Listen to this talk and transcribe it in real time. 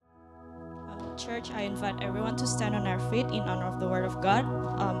Church, I invite everyone to stand on our feet in honor of the Word of God.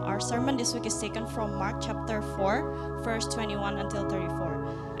 Our sermon this week is taken from Mark chapter 4, verse 21 until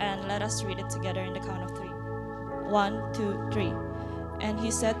 34. And let us read it together in the count of 3. 1, 2, 3. And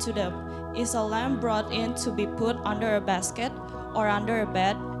he said to them, "Is a lamb brought in to be put under a basket or under a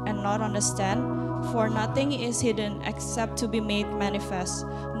bed, and not on a stand? For nothing is hidden except to be made manifest,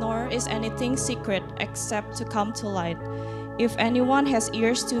 nor is anything secret except to come to light. If anyone has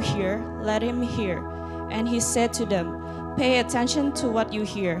ears to hear, let him hear." And he said to them, "Pay attention to what you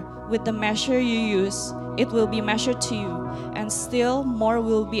hear. With the measure you use, it will be measured to you, and still more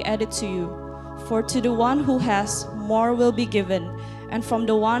will be added to you. For to the one who has, more will be given, and from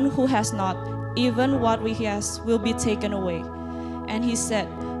the one who has not, even what he has will be taken away." And he said,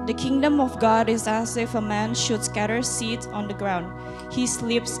 "The kingdom of God is as if a man should scatter seed on the ground. He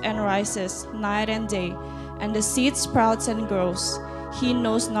sleeps and rises night and day, and the seed sprouts and grows. He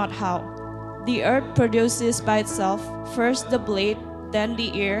knows not how. The earth produces by itself first the blade, then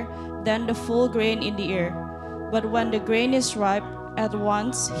the ear, then the full grain in the ear. But when the grain is ripe, at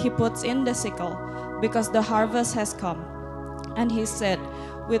once he puts in the sickle, because the harvest has come." And he said,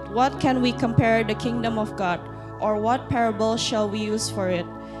 "With what can we compare the kingdom of God? Or what parable shall we use for it?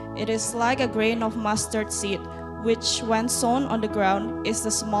 It is like a grain of mustard seed, which when sown on the ground is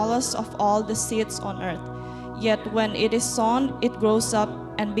the smallest of all the seeds on earth. Yet when it is sown, it grows up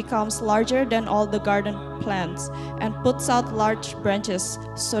and becomes larger than all the garden plants, and puts out large branches,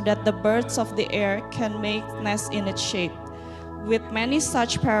 so that the birds of the air can make nests in its shade." With many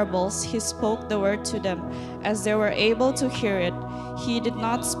such parables he spoke the word to them, as they were able to hear it. He did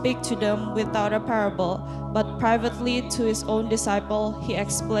not speak to them without a parable, but privately to his own disciple he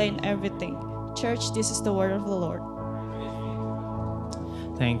explained everything. Church, this is the word of the Lord.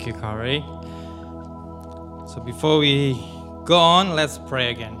 Thank you, Kari. So before we go on, let's pray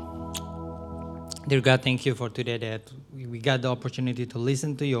again. Dear God, thank you for today that we got the opportunity to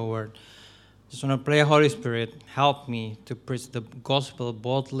listen to your word. Just want to pray, Holy Spirit, help me to preach the gospel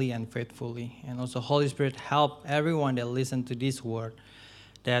boldly and faithfully. And also, Holy Spirit, help everyone that listen to this word,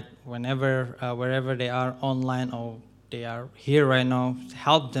 that wherever they are online or they are here right now,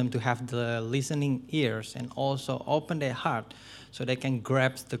 help them to have the listening ears and also open their heart so they can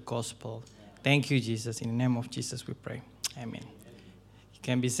grasp the gospel. Thank you, Jesus. In the name of Jesus, we pray. Amen. You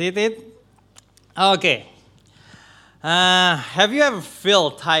can be seated. Okay. Have you ever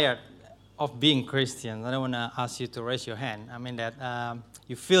felt tired of being Christian? I don't want to ask you to raise your hand. I mean that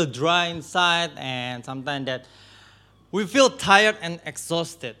you feel dry inside, and sometimes that we feel tired and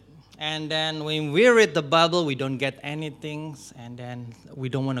exhausted. And then when we read the Bible, we don't get anything, and then we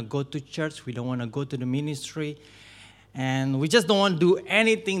don't want to go to church, we don't want to go to the ministry, and we just don't want to do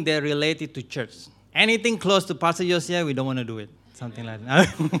anything that related to church. Anything close to Pastor Josiah, we don't want to do it. Something like that.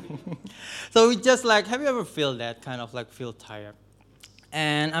 So we just like, have you ever feel that kind of like feel tired?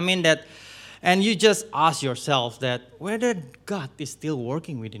 And I mean that, and you just ask yourself that whether God is still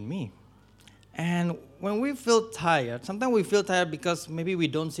working within me. And when we feel tired, sometimes we feel tired because maybe we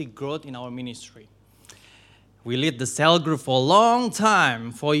don't see growth in our ministry. We lead the cell group for a long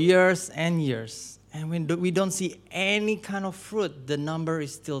time, for years and years, and when we don't see any kind of fruit, the number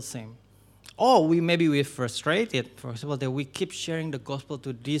is still same. Or we're frustrated, for example, that we keep sharing the gospel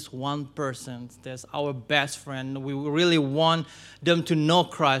to this one person. That's our best friend. We really want them to know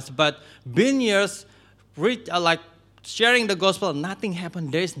Christ. But been years, like sharing the gospel, nothing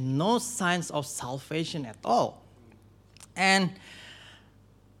happened. There is no signs of salvation at all. And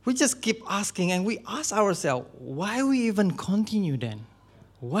we just keep asking, and we ask ourselves, why we even continue then?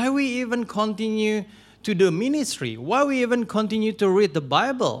 Why we even continue to do ministry? Why we even continue to read the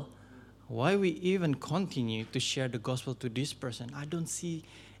Bible? Why we even continue to share the gospel to this person? I don't see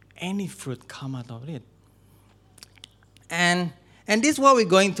any fruit come out of it. And this is what we're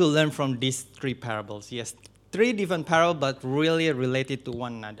going to learn from these three parables. Yes, three different parables, but really related to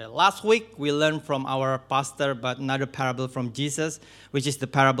one another. Last week, we learned from our pastor, but another parable from Jesus, which is the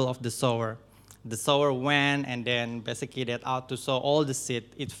parable of the sower. The sower went and then basically that out to sow all the seed.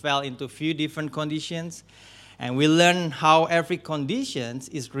 It fell into a few different conditions. And we learn how every condition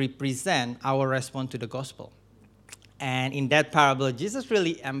is represent our response to the gospel. And in that parable, Jesus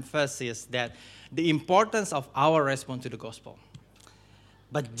really emphasizes that the importance of our response to the gospel.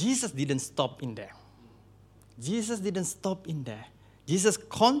 But Jesus didn't stop in there. Jesus didn't stop in there. Jesus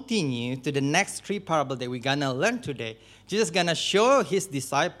continued to the next three parables that we're going to learn today. Jesus is going to show his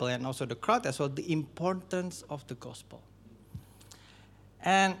disciple and also the crowd as well the importance of the gospel.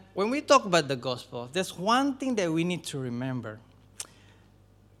 And when we talk about the gospel, there's one thing that we need to remember.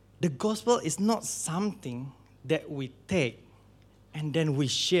 The gospel is not something that we take and then we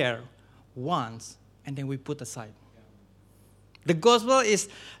share once, and then we put aside. The gospel is,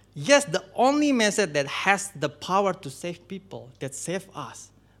 yes, the only message that has the power to save people, that save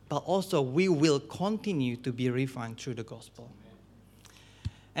us, but also we will continue to be refined through the gospel.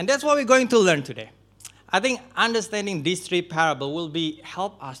 And that's what we're going to learn today. I think understanding these three parables will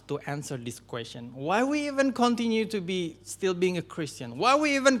help us to answer this question. Why we even continue to be still being a Christian? Why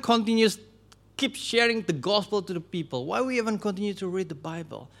we even keep sharing the gospel to the people? Why we even continue to read the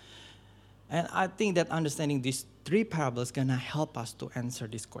Bible? And I think that understanding these three parables is going to help us to answer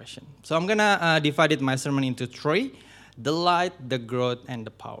this question. So I'm going to divide my sermon into three: the light, the growth, and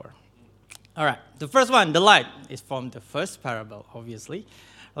the power. All right, the first one, the light, is from the first parable, obviously.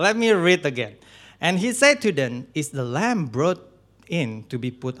 Let me read again. And he said to them, "Is the lamb brought in to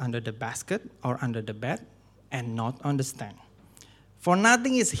be put under the basket or under the bed, and not on the stand? For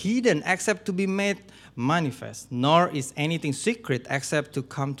nothing is hidden except to be made manifest, nor is anything secret except to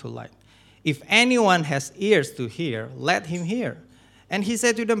come to light. If anyone has ears to hear, let him hear." And he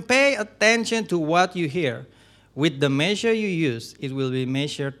said to them, "Pay attention to what you hear. With the measure you use, it will be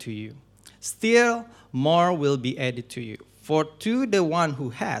measured to you. Still more will be added to you. For to the one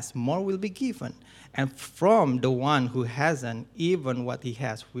who has, more will be given. And from the one who hasn't, even what he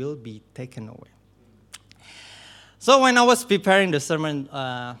has will be taken away." So when I was preparing the sermon,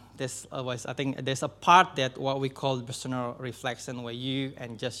 I think there's a part that what we call personal reflection, where you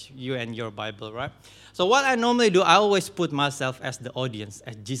and your Bible, right? So what I normally do, I always put myself as the audience,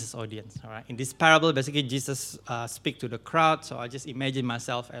 as Jesus' audience, all right? In this parable, basically Jesus speak to the crowd, so I just imagine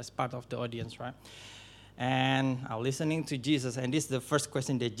myself as part of the audience, right? And I'm listening to Jesus, and this is the first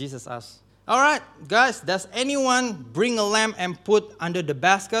question that Jesus asks. "All right, guys, does anyone bring a lamb and put under the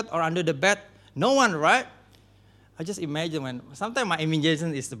basket or under the bed? No one, right?" I just imagine sometimes my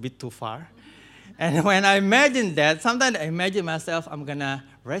imagination is a bit too far. And when I imagine that, sometimes I imagine myself, I'm going to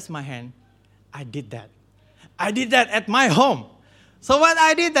raise my hand. I did that. I did that at my home. So what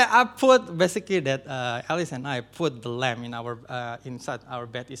I did, that I put, basically that Alice and I put the lamb inside our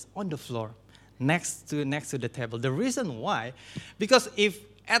bed is on the floor, next to the table. The reason why, because if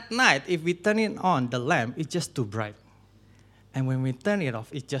at night, if we turn it on, the lamp, it's just too bright. And when we turn it off,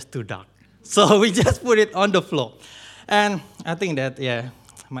 it's just too dark. So we just put it on the floor. And I think that,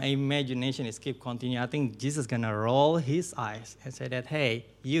 my imagination is keep continuing. I think Jesus is going to roll his eyes and say that, "Hey,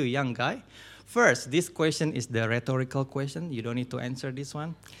 you young guy, first, this question is the rhetorical question. You don't need to answer this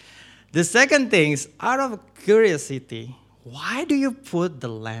one. The second thing is, out of curiosity, why do you put the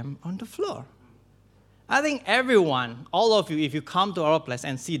lamp on the floor?" I think everyone, all of you, if you come to our place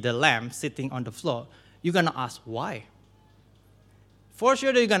and see the lamp sitting on the floor, you're going to ask why. For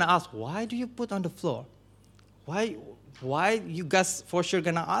sure, you're going to ask, why do you put on the floor? Why you guys for sure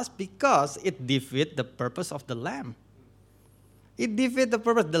going to ask? Because it defeats the purpose of the lamp. It defeats the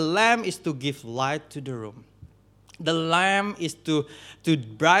purpose. The lamp is to give light to the room. The lamp is to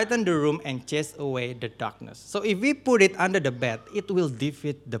brighten the room and chase away the darkness. So if we put it under the bed, it will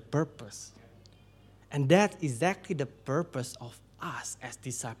defeat the purpose. And that's exactly the purpose of us as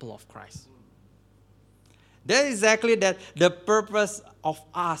disciples of Christ. That is exactly the purpose of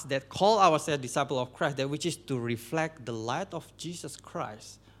us that call ourselves disciples of Christ, that which is to reflect the light of Jesus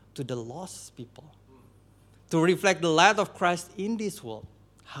Christ to the lost people. To reflect the light of Christ in this world.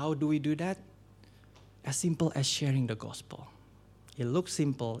 How do we do that? As simple as sharing the gospel. It looks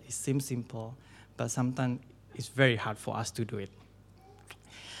simple, it seems simple, but sometimes it's very hard for us to do it.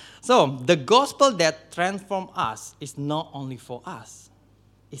 So, the gospel that transforms us is not only for us.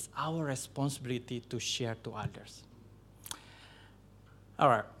 It's our responsibility to share to others. All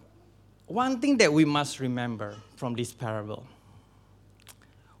right. One thing that we must remember from this parable,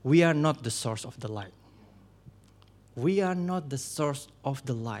 we are not the source of the light. We are not the source of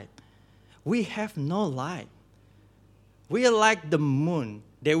the light. We have no light. We are like the moon,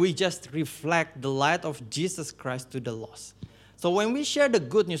 that we just reflect the light of Jesus Christ to the lost. So when we share the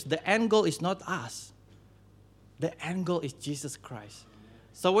good news, the end goal is not us. The end goal is Jesus Christ.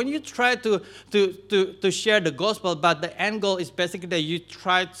 So when you try to share the gospel, but the end goal is basically that you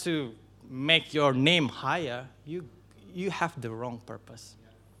try to make your name higher, you have the wrong purpose.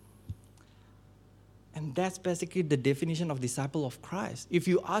 And that's basically the definition of disciple of Christ. If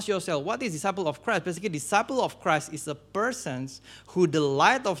you ask yourself, what is disciple of Christ? Basically, disciple of Christ is a person who the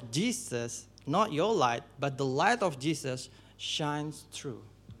light of Jesus, not your light, but the light of Jesus shines through.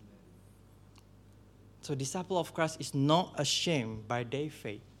 So disciple of Christ is not ashamed by their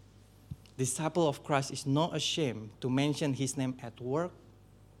faith. Disciple of Christ is not ashamed to mention his name at work,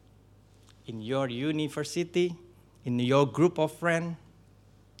 in your university, in your group of friends.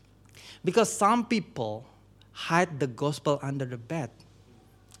 Because some people hide the gospel under the bed.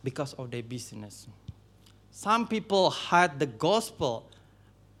 because of their business. Some people hide the gospel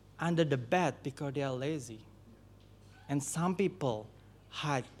under the bed because they are lazy. And some people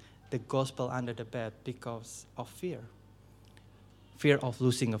hide the gospel under the bed because of fear. Fear of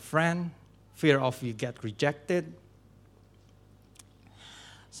losing a friend, fear of you get rejected.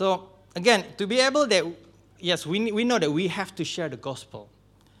 So again, to be able that, yes, we know that we have to share the gospel.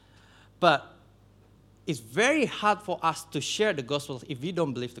 But it's very hard for us to share the gospel if we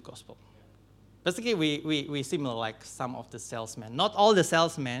don't believe the gospel. Basically, we similar like some of the salesmen. Not all the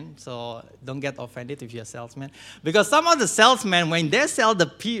salesmen, so don't get offended if you're a salesman. Because some of the salesmen, when they sell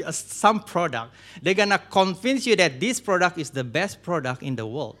some product, they're going to convince you that this product is the best product in the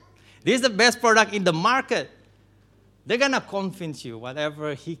world. This is the best product in the market. They're going to convince you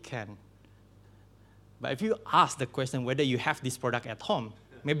whatever he can. But if you ask the question whether you have this product at home,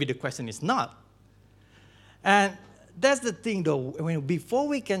 maybe the question is not. And that's the thing, though. Before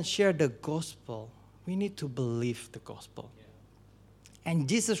we can share the gospel, we need to believe the gospel. Yeah. And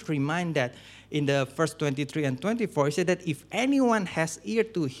Jesus reminded that in the verse 23 and 24, he said that if anyone has ear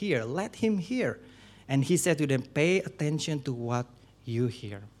to hear, let him hear. And he said to them, pay attention to what you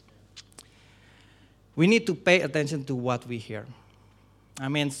hear. We need to pay attention to what we hear. I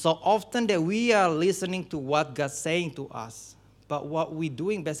mean, so often that we are listening to what God's saying to us, but what we're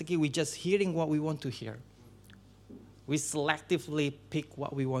doing, basically, we're just hearing what we want to hear. We selectively pick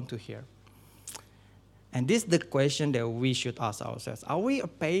what we want to hear. And this is the question that we should ask ourselves. Are we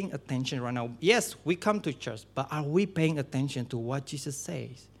paying attention right now? Yes, we come to church, but are we paying attention to what Jesus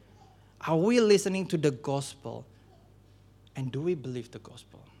says? Are we listening to the gospel? And do we believe the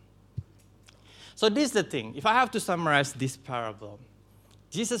gospel? So this is the thing. If I have to summarize this parable,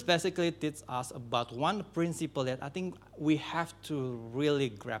 Jesus basically teaches us about one principle that I think we have to really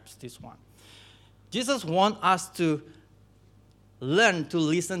grasp this one. Jesus wants us to learn to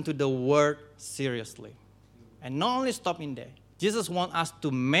listen to the word seriously. And not only stop in there. Jesus wants us to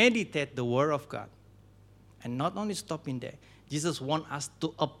meditate the word of God. And not only stop in there. Jesus wants us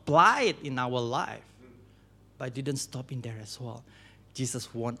to apply it in our life. But didn't stop in there as well.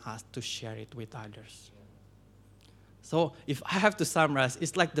 Jesus wants us to share it with others. So if I have to summarize,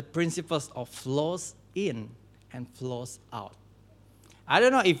 it's like the principles of flows in and flows out. I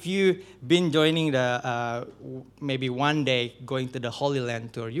don't know if you've been joining the, maybe one day going to the Holy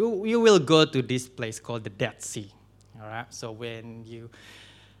Land tour. You will go to this place called the Dead Sea. All right? So when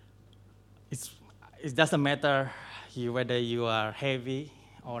it doesn't matter whether you are heavy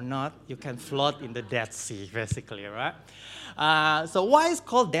or not, you can float in the Dead Sea, basically, right? So why is it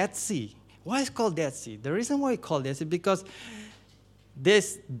called Dead Sea? Why is it called Dead Sea? The reason why it's called Dead Sea is because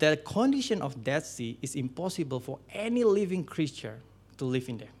the condition of Dead Sea is impossible for any living creature to live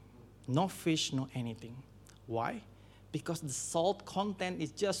in there. No fish, no anything. Why? Because the salt content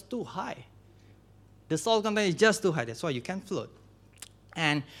is just too high. The salt content is just too high. That's why you can't float.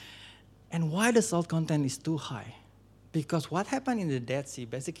 And why the salt content is too high? Because what happened in the Dead Sea,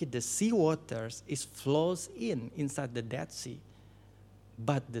 basically the sea waters flows inside the Dead Sea.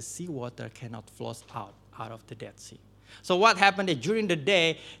 But the seawater cannot flow out of the Dead Sea. So what happened is during the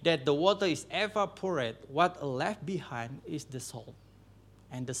day that the water is evaporated, what left behind is the salt.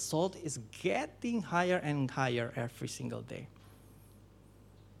 And the salt is getting higher and higher every single day.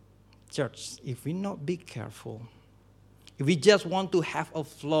 Church, if we not be careful, if we just want to have a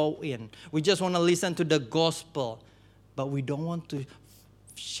flow in, we just want to listen to the gospel, but we don't want to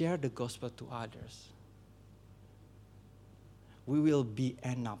share the gospel to others, we will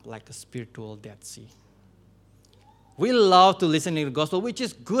end up like a spiritual Dead Sea. We love to listen to the gospel, which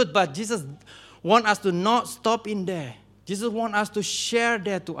is good, but Jesus wants us to not stop in there. Jesus wants us to share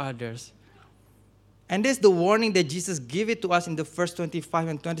that to others. And this is the warning that Jesus gave it to us in the verse 25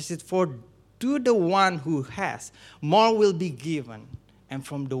 and 26. For to the one who has, more will be given. And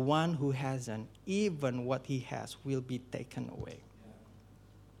from the one who hasn't, even what he has will be taken away.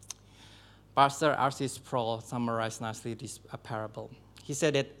 Pastor R.C. Sproul summarized nicely this parable. He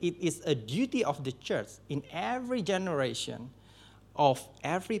said that it is a duty of the church in every generation, of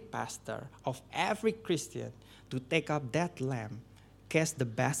every pastor, of every Christian, to take up that lamp, cast the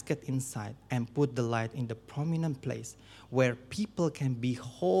basket inside, and put the light in the prominent place where people can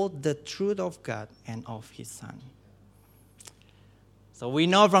behold the truth of God and of His Son. So we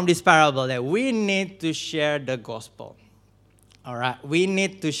know from this parable that we need to share the gospel. All right, we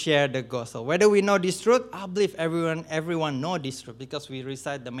need to share the gospel. Whether we know this truth, I believe everyone know this truth because we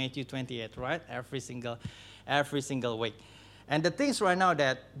recite the Matthew 28, right? Every single week. And the things right now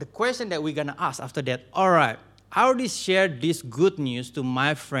that the question that we're gonna ask after that, all right, I already shared this good news to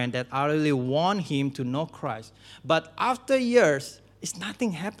my friend that I really want him to know Christ. But after years, It's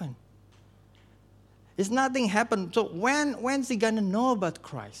nothing happened. It's nothing happened. So when's he going to know about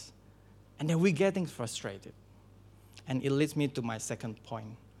Christ? And then we're getting frustrated. And it leads me to my second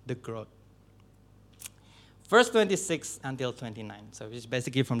point, the growth. Verse 26 until 29. So it's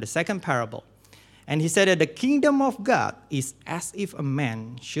basically from the second parable. And he said that the kingdom of God is as if a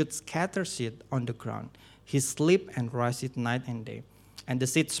man should scatter seed on the ground. He sleep and rises night and day. And the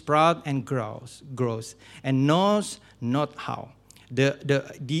seed sprout and grows, and knows not how.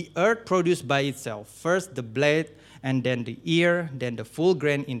 The earth produced by itself, first the blade, and then the ear, then the full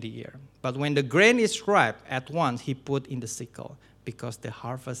grain in the ear. But when the grain is ripe, at once he put in the sickle, because the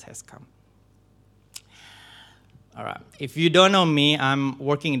harvest has come. All right. If you don't know me, I'm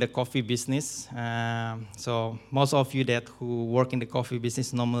working in the coffee business. So most of you that who work in the coffee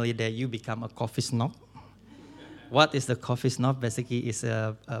business, normally that you become a coffee snob. What is the coffee snob? Basically, it's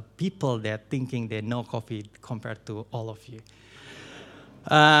people that thinking they know coffee compared to all of you.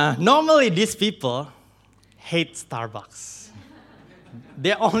 Normally, these people hate Starbucks.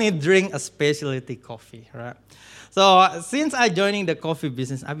 They only drink a specialty coffee, right? So since I joining the coffee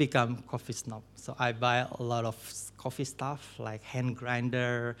business, I become coffee snob. So I buy a lot of coffee stuff like hand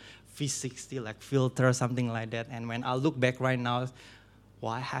grinder, V60, like filter, something like that. And when I look back right now,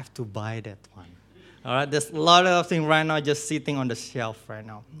 well, I have to buy that one. All right, there's a lot of things right now just sitting on the shelf right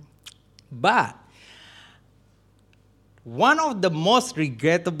now. But one of the most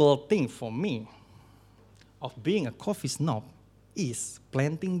regrettable things for me of being a coffee snob is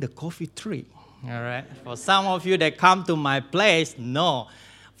planting the coffee tree. All right, for some of you that come to my place, no,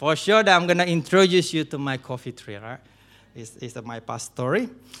 for sure that I'm gonna introduce you to my coffee tree, right? It's my past story.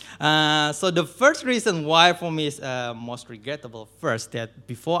 So the first reason why for me is most regrettable first, that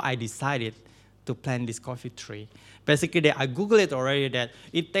before I decided to plant this coffee tree, basically I Googled it already that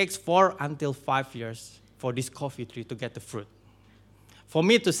it takes 4 until 5 years for this coffee tree to get the fruit. For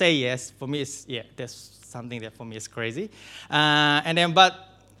me to say yes, for me is, that's something that for me is crazy. But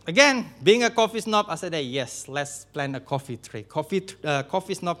again, being a coffee snob, I said that yes, let's plant a coffee tree.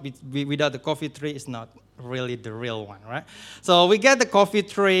 Coffee snob without the coffee tree is not really the real one, right? So we get the coffee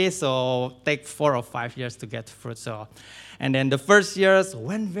tree, so take 4 or 5 years to get fruit. So, and then the first years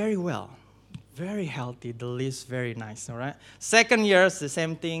went very well, very healthy. The leaves very nice, all right. Second years, the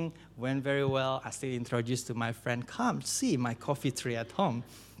same thing, went very well. I still introduced to my friend, come see my coffee tree at home.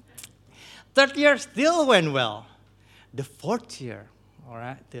 Third year still went well. The fourth year, all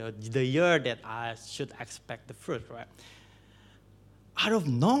right, the year that I should expect the fruit, right? Out of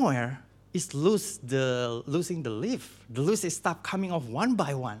nowhere, it's losing the leaf. The leaves stop coming off one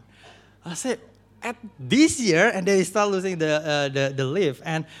by one. I said, at this year, and they start losing the leaf.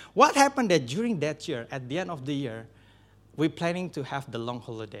 And what happened that during that year, at the end of the year, we're planning to have the long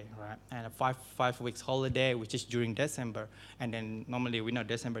holiday, right? And a five weeks holiday, which is during December. And then normally we know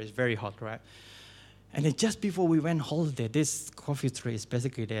December is very hot, right? And then just before we went holiday, this coffee tree is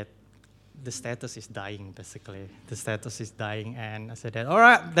basically that the status is dying, basically. The status is dying. And I said, all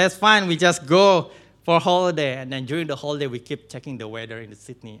right, that's fine. We just go for holiday. And then during the holiday, we keep checking the weather in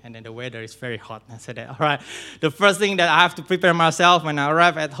Sydney. And then the weather is very hot. And I said, all right, the first thing that I have to prepare myself when I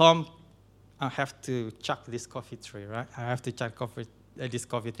arrive at home, I have to chuck this coffee tree, right? I have to chuck this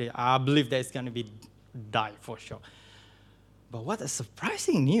coffee tree. I believe that it's going to be die for sure. But what a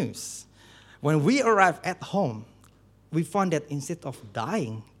surprising news. When we arrived at home, we found that instead of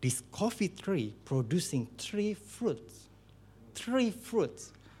dying, this coffee tree producing 3 fruits. 3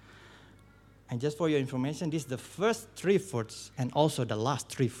 fruits. And just for your information, this is the first 3 fruits and also the last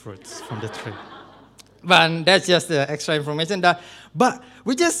 3 fruits from the tree. But that's just extra information. But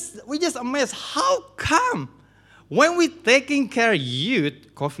we just amazed. How come when we're taking care of you,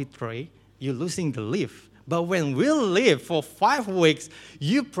 coffee tree, you're losing the leaf. But when we live for 5 weeks,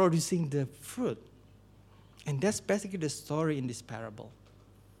 you're producing the fruit. And that's basically the story in this parable.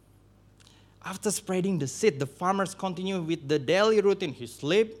 After spreading the seed, the farmers continue with the daily routine. He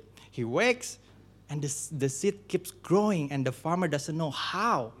sleeps, he wakes, and the seed keeps growing, and the farmer doesn't know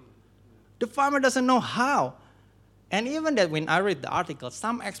how. The farmer doesn't know how. And even that when I read the article,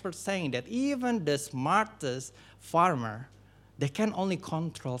 some experts saying that even the smartest farmer, they can only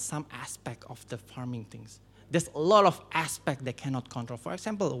control some aspect of the farming things. There's a lot of aspects they cannot control. For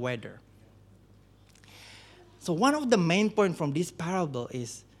example, the weather. So one of the main points from this parable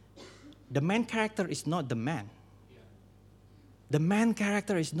is the main character is not the man. The main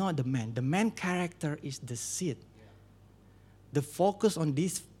character is not the man. The main character is the seed. The focus on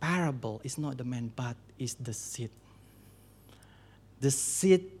this parable is not the man, but is the seed. The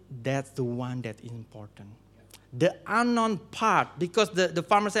seed, that's the one that is important. The unknown part, because the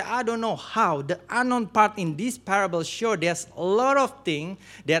farmer said, I don't know how. The unknown part in this parable show there's a lot of things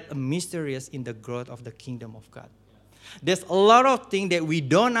that are mysterious in the growth of the kingdom of God. There's a lot of things that we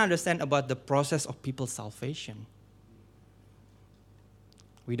don't understand about the process of people's salvation.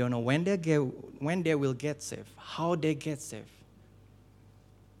 We don't know when they will get saved, how they get saved.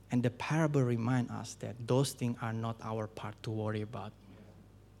 And the parable reminds us that those things are not our part to worry about.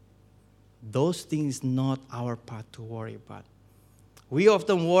 Those things not our part to worry about. We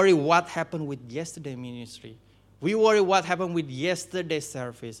often worry what happened with yesterday's ministry. We worry what happened with yesterday's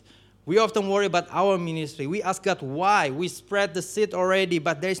service. We often worry about our ministry. We ask God why. We spread the seed already,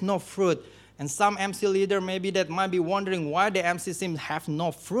 but there is no fruit. And some MC leader maybe that might be wondering why the MC seems to have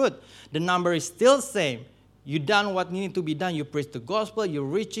no fruit. The number is still same. You done what needed to be done. You preach the gospel. You're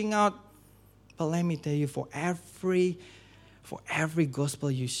reaching out. But let me tell you, for every gospel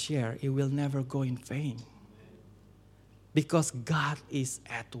you share, it will never go in vain. Because God is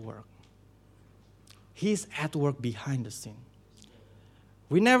at work. He's at work behind the scene.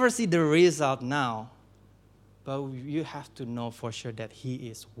 We never see the result now, but you have to know for sure that He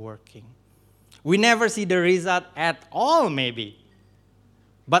is working. We never see the result at all, maybe.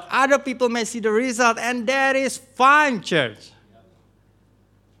 But other people may see the result, and that is fine, church.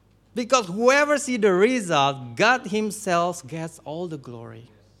 Because whoever sees the result, God Himself gets all the glory.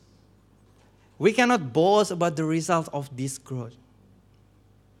 We cannot boast about the result of this growth.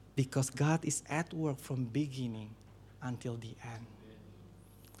 Because God is at work from beginning until the end.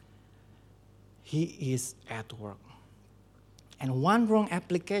 He is at work. And one wrong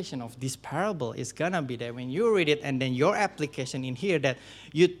application of this parable is going to be that when you read it and then your application in here, that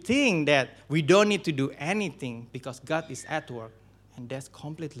you think that we don't need to do anything because God is at work. And that's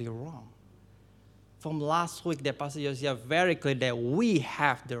completely wrong. From last week, the Pastor Josiah very clear that we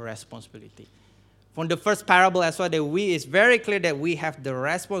have the responsibility. From the first parable as well, that it's very clear that we have the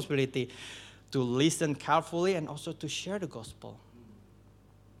responsibility to listen carefully and also to share the gospel.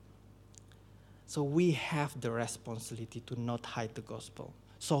 So we have the responsibility to not hide the gospel.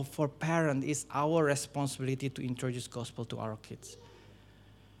 So for parents, it's our responsibility to introduce gospel to our kids.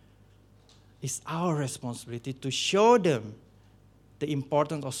 It's our responsibility to show them the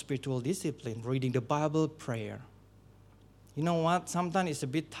importance of spiritual discipline, reading the Bible, prayer. You know what? Sometimes it's a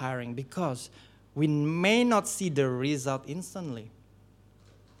bit tiring because we may not see the result instantly,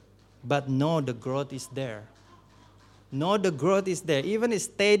 but know the growth is there. Know the growth is there. Even it's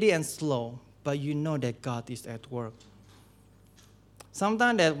steady and slow, but you know that God is at work.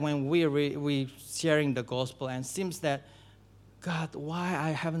 Sometimes that when we sharing the gospel and seems that, God, why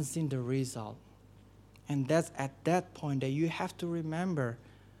I haven't seen the result? And that's at that point that you have to remember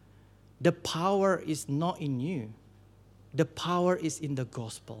the power is not in you. The power is in the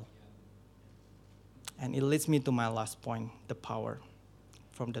gospel. And it leads me to my last point, the power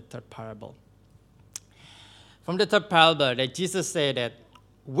from the third parable. From the third parable that Jesus said that,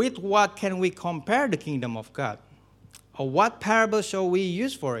 with what can we compare the kingdom of God? Or what parable shall we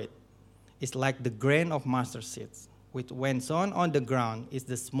use for it? It's like the grain of mustard seeds, which when sown on the ground is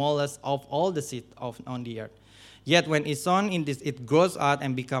the smallest of all the seeds on the earth. Yet when it's sown in this, it grows out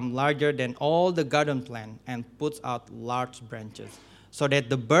and becomes larger than all the garden plant and puts out large branches, so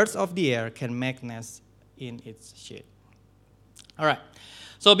that the birds of the air can make nests in its shade. All right.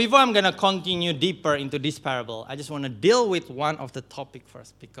 So before I'm going to continue deeper into this parable, I just want to deal with one of the topic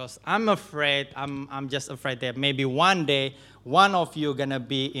first, because I'm just afraid that maybe one day one of you going to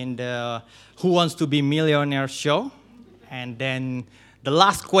be in the Who Wants to Be Millionaire show, and then the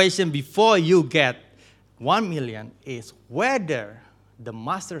last question before you get 1 million is whether the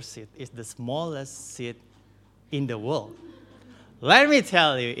mustard seed is the smallest seed in the world. Let me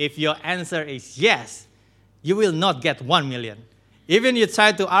tell you, if your answer is yes, you will not get 1 million. Even you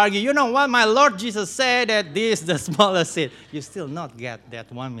try to argue, you know what, my Lord Jesus said that this is the smallest seed, you still not get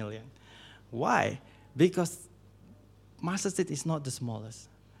that 1 million. Why? Because mustard seed is not the smallest.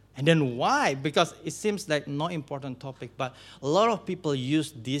 And then why? Because it seems like no important topic, but a lot of people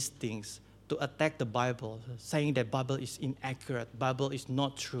use these things to attack the Bible, saying that Bible is inaccurate, Bible is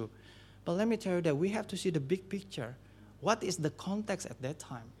not true. But let me tell you that we have to see the big picture. What is the context at that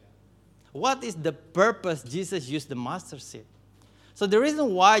time? What is the purpose Jesus used the mustard seed? So the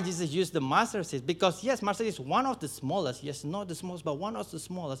reason why Jesus used the mustard seed, because yes, mustard seed is one of the smallest. Yes, not the smallest, but one of the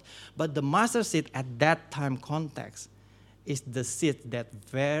smallest. But the mustard seed at that time context is the seed that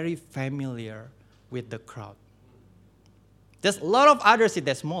very familiar with the crowd. There's a lot of other seeds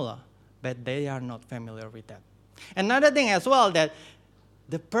that's smaller, but they are not familiar with that. Another thing as well, that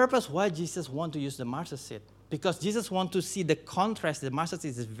the purpose why Jesus want to use the mustard seed, because Jesus want to see the contrast. The mustard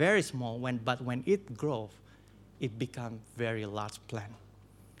seed is very small, but when it grows, it becomes very large plant.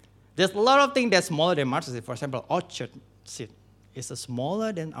 There's a lot of things that's smaller than mustard seed. For example, orchard seed is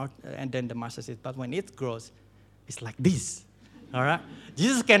smaller than the mustard seed, but when it grows, it's like this. All right?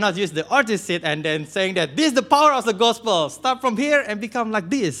 Jesus cannot use the orchard seed and then saying that this is the power of the gospel. Start from here and become like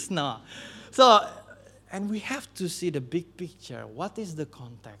this. No. So, and we have to see the big picture. What is the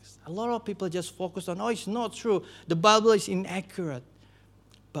context? A lot of people just focus on, it's not true. The Bible is inaccurate.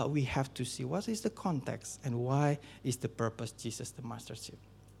 But we have to see what is the context and why is the purpose Jesus the mustard seed.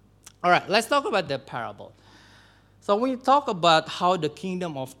 All right, let's talk about the parable. So when we talk about how the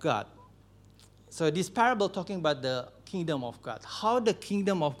kingdom of God, so this parable talking about the kingdom of God, how the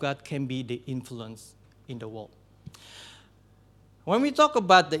kingdom of God can be the influence in the world. When we talk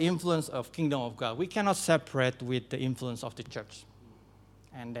about the influence of kingdom of God, we cannot separate with the influence of the church.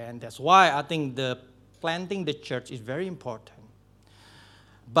 And then that's why I think the planting the church is very important.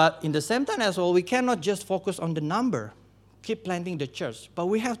 But in the same time as well, we cannot just focus on the number, keep planting the church. But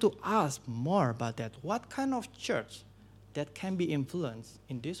we have to ask more about that. What kind of church that can be influenced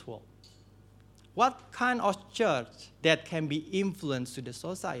in this world? What kind of church that can be influenced to the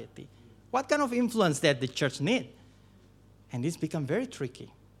society? What kind of influence that the church needs? And this becomes very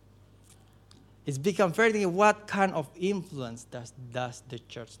tricky. It's become very tricky. What kind of influence does the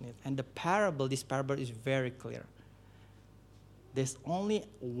church need? And this parable is very clear. There's only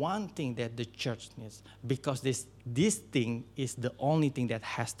one thing that the church needs, because this thing is the only thing that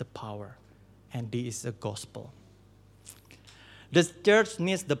has the power, and this is the gospel. The church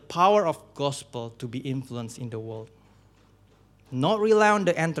needs the power of gospel to be influenced in the world. Not rely on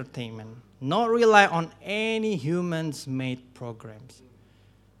the entertainment, not rely on any humans-made programs.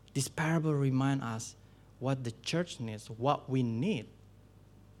 This parable reminds us what the church needs, what we need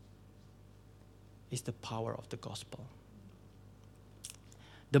is the power of the gospel.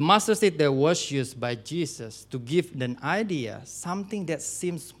 The mustard seed that was used by Jesus to give an idea, something that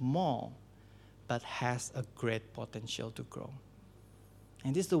seems small, but has a great potential to grow.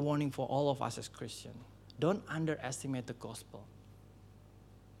 And this is the warning for all of us as Christians. Don't underestimate the gospel.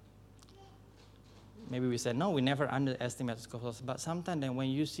 Maybe we say, no, we never underestimate the gospel. But sometimes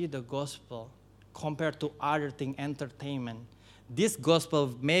when you see the gospel compared to other things, entertainment, this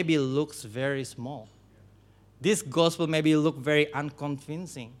gospel maybe looks very small. This gospel maybe look very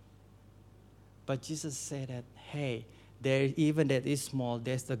unconvincing. But Jesus said that, hey, even that is small,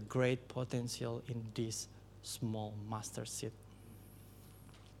 there's a great potential in this small mustard seed.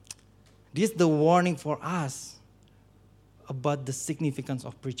 This is the warning for us about the significance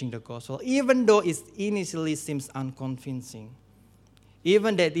of preaching the gospel. Even though it initially seems unconvincing,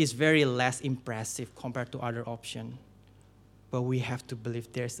 even that is very less impressive compared to other options. But we have to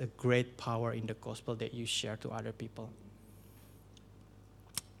believe there's a great power in the gospel that you share to other people.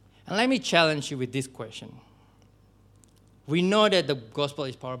 And let me challenge you with this question. We know that the gospel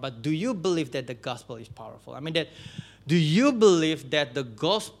is powerful, but do you believe that the gospel is powerful? Do you believe that the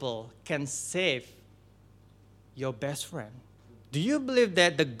gospel can save your best friend? Do you believe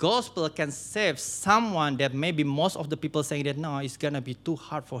that the gospel can save someone that maybe most of the people saying that, no, it's going to be too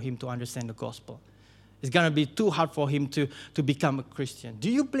hard for him to understand the gospel? It's going to be too hard for him to become a Christian. Do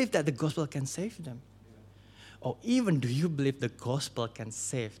you believe that the gospel can save them? Or even do you believe the gospel can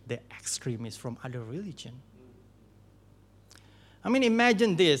save the extremists from other religion?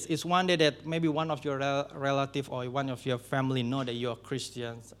 Imagine this. It's one day that maybe one of your relative or one of your family know that you're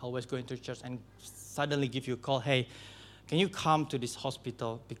Christians, always going to church, and suddenly give you a call, hey, can you come to this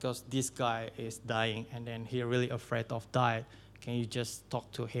hospital because this guy is dying and then he's really afraid of dying. Can you just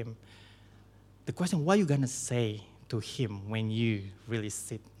talk to him? The question, what are you going to say to him when you really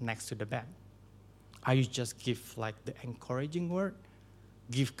sit next to the bed? Are you just give like the encouraging word?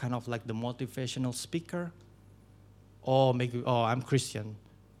 Give kind of like the motivational speaker? Or maybe, I'm Christian.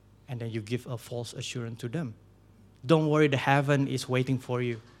 And then you give a false assurance to them. Don't worry, the heaven is waiting for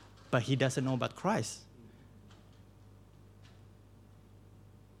you. But he doesn't know about Christ.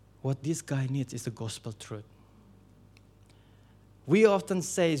 What this guy needs is the gospel truth. We often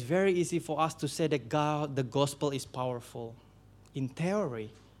say it's very easy for us to say that the gospel is powerful in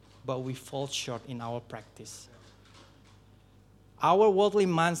theory, but we fall short in our practice. Our worldly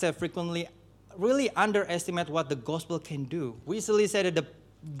mindset frequently really underestimate what the gospel can do. We easily say that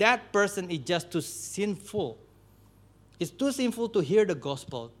that person is just too sinful. It's too sinful to hear the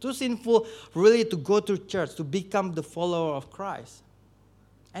gospel, too sinful really to go to church, to become the follower of Christ.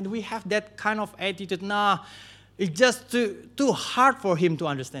 And we have that kind of attitude, it's just too hard for him to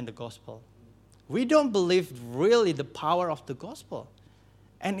understand the gospel. We don't believe really the power of the gospel.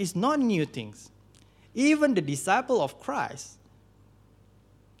 And it's not new things. Even the disciple of Christ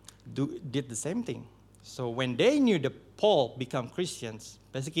did the same thing. So when they knew that Paul become Christians,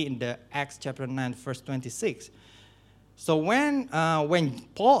 basically in the Acts chapter 9, verse 26. So when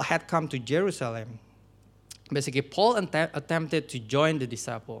Paul had come to Jerusalem, basically Paul attempted to join the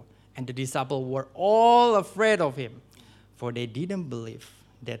disciple, and the disciples were all afraid of him, for they didn't believe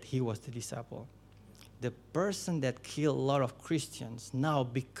that he was the disciple. The person that killed a lot of Christians now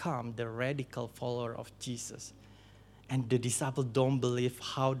become the radical follower of Jesus. And the disciples don't believe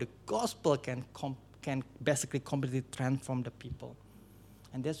how the gospel can basically completely transform the people.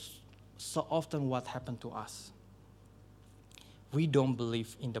 And that's so often what happened to us. We don't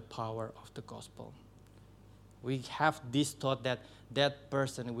believe in the power of the gospel. We have this thought that that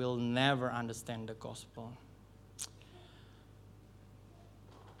person will never understand the gospel.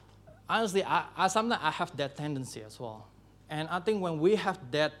 Honestly, sometimes I have that tendency as well. And I think when we have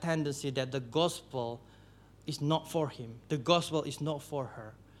that tendency that the gospel is not for him, the gospel is not for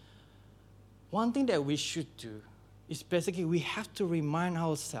her, one thing that we should do is basically we have to remind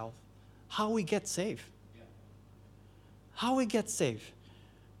ourselves how we get saved. Yeah. How we get saved.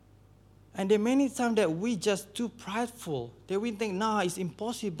 And there are many times that we just too prideful, that we think, no, it's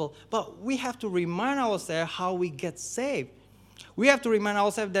impossible. But we have to remind ourselves how we get saved. We have to remind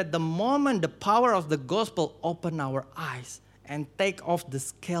ourselves that the moment the power of the gospel open our eyes and take off the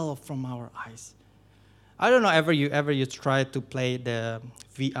scale from our eyes. I don't know, ever you try to play the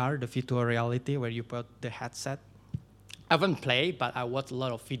VR, the virtual reality, where you put the headset? I haven't played, but I watched a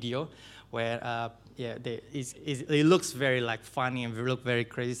lot of video where it looks very like funny and look very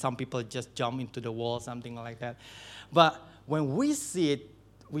crazy. Some people just jump into the wall, something like that. But when we see it,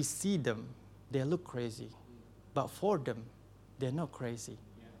 we see them, they look crazy. But for them, they're not crazy.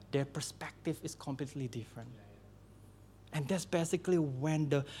 Yeah. Their perspective is completely different. Yeah. And that's basically when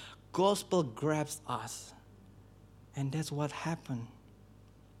the gospel grabs us. And that's what happened.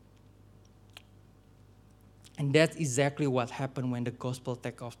 And that's exactly what happened when the gospel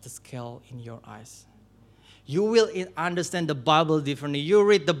takes off the scale in your eyes. You will understand the Bible differently. You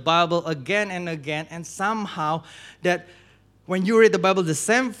read the Bible again and again, and somehow that when you read the Bible, the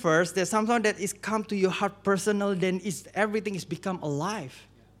same verse, there's something that is come to your heart personal, then everything is become alive.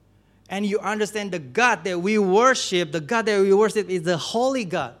 And you understand the God that we worship, is the holy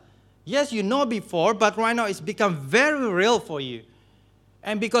God. Yes, you know before, but right now it's become very real for you.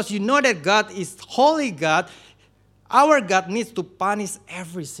 And because you know that God is holy God, our God needs to punish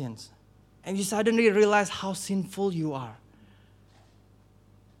every sin. And you suddenly realize how sinful you are.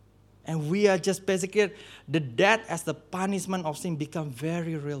 And we are just basically, the death as the punishment of sin become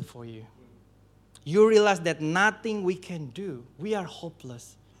very real for you. You realize that nothing we can do. We are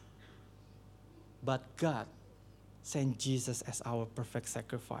hopeless. But God sent Jesus as our perfect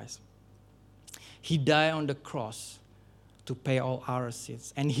sacrifice. He died on the cross to pay all our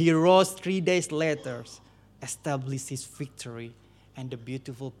sins. And he rose 3 days later, established his victory and the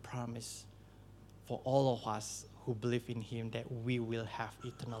beautiful promise for all of us who believe in him that we will have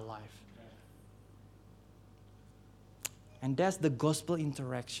eternal life. And that's the gospel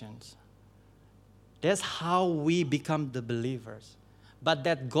interactions. That's how we become the believers. But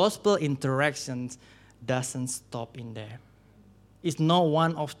that gospel interactions doesn't stop in there. It's not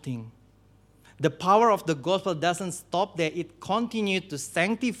one-off thing. The power of the gospel doesn't stop there. It continues to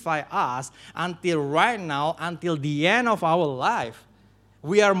sanctify us until right now, until the end of our life.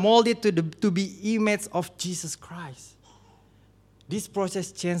 We are molded to be image of Jesus Christ. This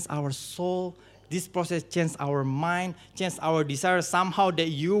process changes our soul. This process changes our mind, changes our desire. Somehow that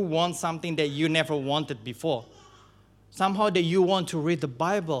you want something that you never wanted before. Somehow that you want to read the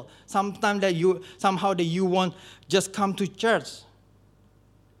Bible. Somehow that you want just come to church.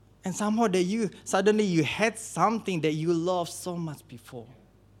 And somehow that you had something that you loved so much before.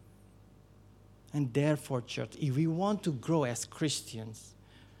 And therefore, church, if we want to grow as Christians,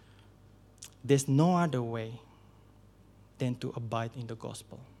 there's no other way than to abide in the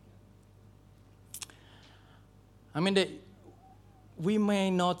gospel. I mean, we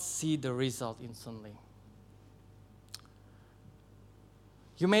may not see the result instantly.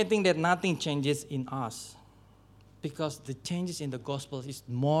 You may think that nothing changes in us because the changes in the gospel is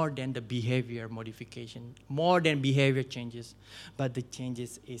more than the behavior modification, more than behavior changes, but the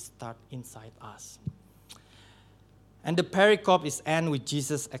changes start inside us. And the pericope is end with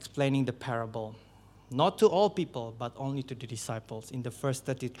Jesus explaining the parable, not to all people, but only to the disciples in the verse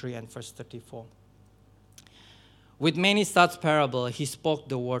 33 and verse 34. With many such parables, he spoke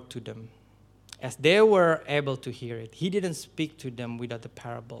the word to them, as they were able to hear it. He didn't speak to them without the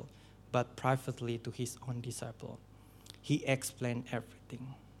parable, but privately to his own disciple. He explained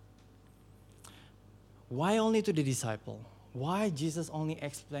everything. Why only to the disciple? Why Jesus only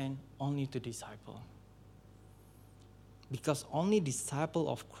explained only to disciple? Because only disciples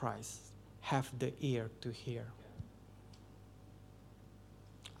of Christ have the ear to hear.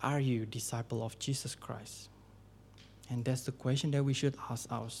 Are you a disciple of Jesus Christ? And that's the question that we should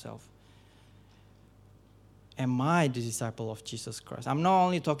ask ourselves. Am I the disciple of Jesus Christ? I'm not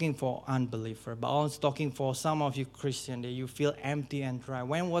only talking for unbelievers, but also talking for some of you Christians that you feel empty and dry.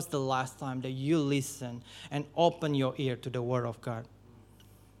 When was the last time that you listened and opened your ear to the Word of God?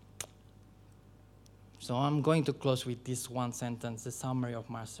 So I'm going to close with this one sentence, the summary of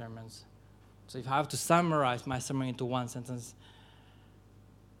my sermons. So if I have to summarize my sermon into one sentence,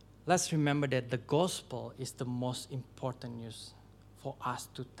 let's remember that the gospel is the most important news for us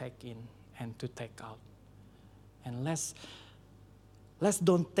to take in and to take out. And let's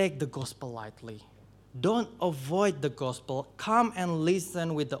don't take the gospel lightly. Don't avoid the gospel. Come and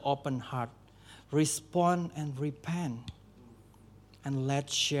listen with the open heart. Respond and repent. And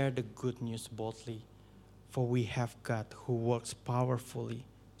let's share the good news boldly. For we have God who works powerfully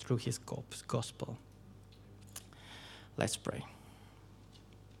through His gospel. Let's pray.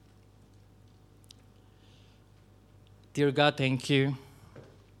 Dear God, thank you.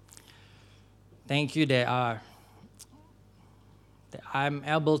 Thank you that I'm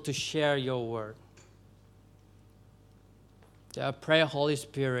able to share your word. That I pray, Holy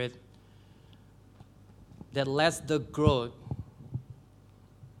Spirit, that lets the growth.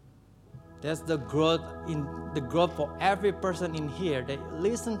 That's the growth for every person in here that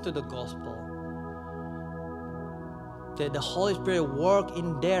listen to the gospel. That the Holy Spirit work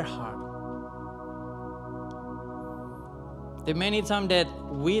in their heart. There are many times that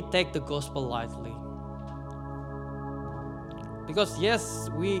we take the gospel lightly. Because yes,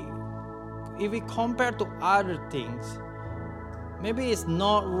 if we compare to other things, maybe it's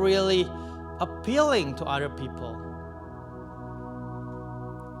not really appealing to other people.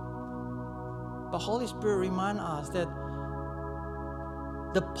 But Holy Spirit remind us that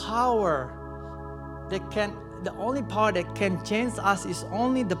the only power that can change us is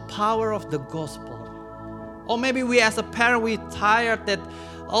only the power of the gospel. Or maybe we as a parent, we're tired that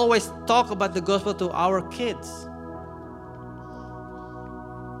always talk about the gospel to our kids.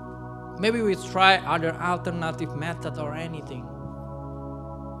 Maybe we try other alternative method or anything.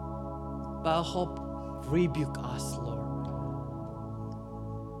 But I hope rebuke us, Lord.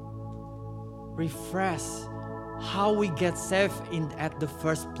 Refresh how we get saved at the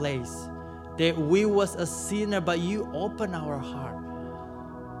first place. That we was a sinner, but you open our heart.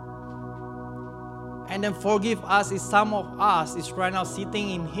 And then forgive us if some of us is right now sitting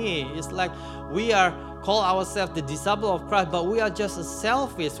in here. It's like we call ourselves the disciple of Christ, but we are just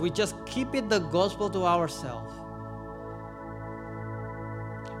selfish. We just keep it the gospel to ourselves.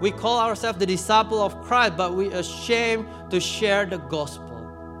 We call ourselves the disciple of Christ, but we are ashamed to share the gospel.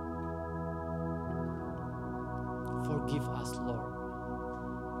 Forgive us,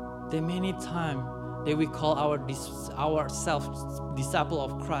 Lord. There are many times that we call ourselves disciple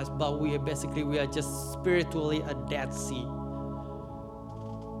of Christ, but we are just spiritually a dead sea.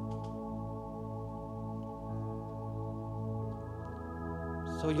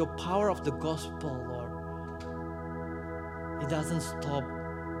 So your power of the gospel, Lord, it doesn't stop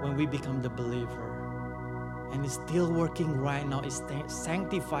when we become the believer. And it's still working right now. It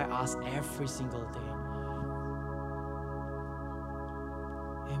sanctify us every single day.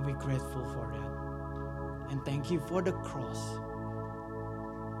 And we're grateful for that. And thank you for the cross.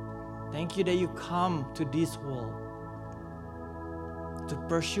 Thank you that you come to this world to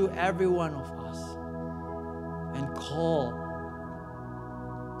pursue every one of us and call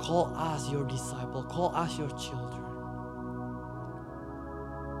us your disciple, call us your children.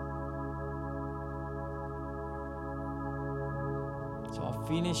 So I'll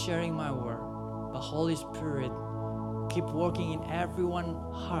finish sharing my word, but Holy Spirit, keep working in everyone's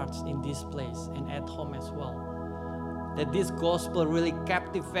hearts in this place and at home as well. That this gospel really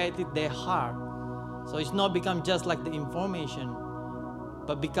captivated their heart. So it's not become just like the information,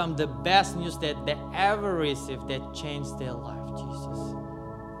 but become the best news that they ever received that changed their life, Jesus.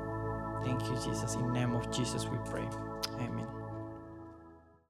 Thank you, Jesus. In the name of Jesus we pray. Amen.